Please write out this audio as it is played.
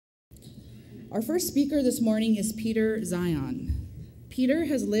Our first speaker this morning is Peter Zeihan. Peter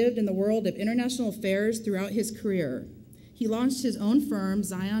has lived in the world of international affairs throughout his career. He launched his own firm,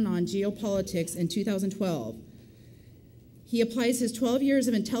 Zeihan on Geopolitics, in 2012. He applies his 12 years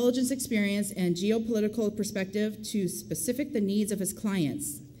of intelligence experience and geopolitical perspective to specific the needs of his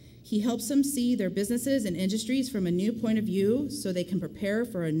clients. He helps them see their businesses and industries from a new point of view so they can prepare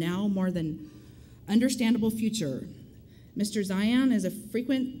for a now more than understandable future. Mr. Zeihan is a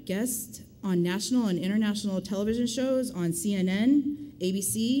frequent guest on national and international television shows on CNN,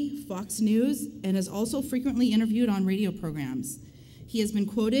 ABC, Fox News, and is also frequently interviewed on radio programs. He has been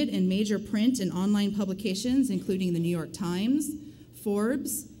quoted in major print and online publications, including the New York Times,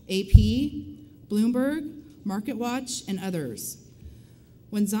 Forbes, AP, Bloomberg, MarketWatch, and others.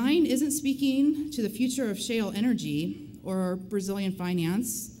 When Zeihan isn't speaking to the future of shale energy, or Brazilian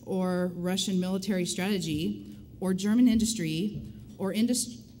finance, or Russian military strategy, or German industry, or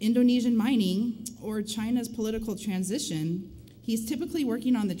Indonesian mining, or China's political transition, he's typically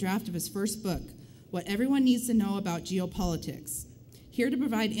working on the draft of his first book, What Everyone Needs to Know About Geopolitics. Here to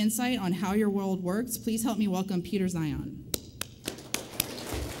provide insight on how your world works, please help me welcome Peter Zeihan.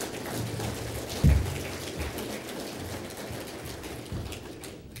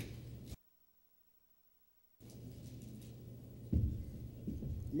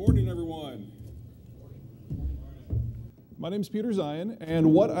 Good morning, everyone. My name is Peter Zeihan,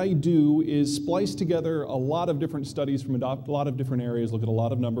 and what I do is splice together a lot of different studies from a lot of different areas, look at a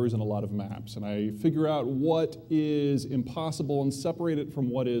lot of numbers and a lot of maps, and I figure out what is impossible and separate it from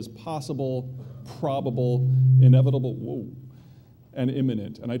what is possible, probable, inevitable, and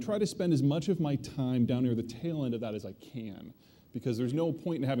imminent. And I try to spend as much of my time down near the tail end of that as I can, because there's no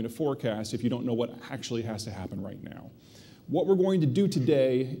point in having a forecast if you don't know what actually has to happen right now. What we're going to do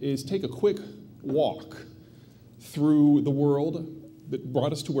today is take a quick walk through the world that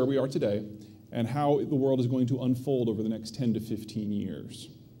brought us to where we are today and how the world is going to unfold over the next 10 to 15 years.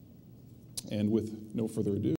 And with no further ado,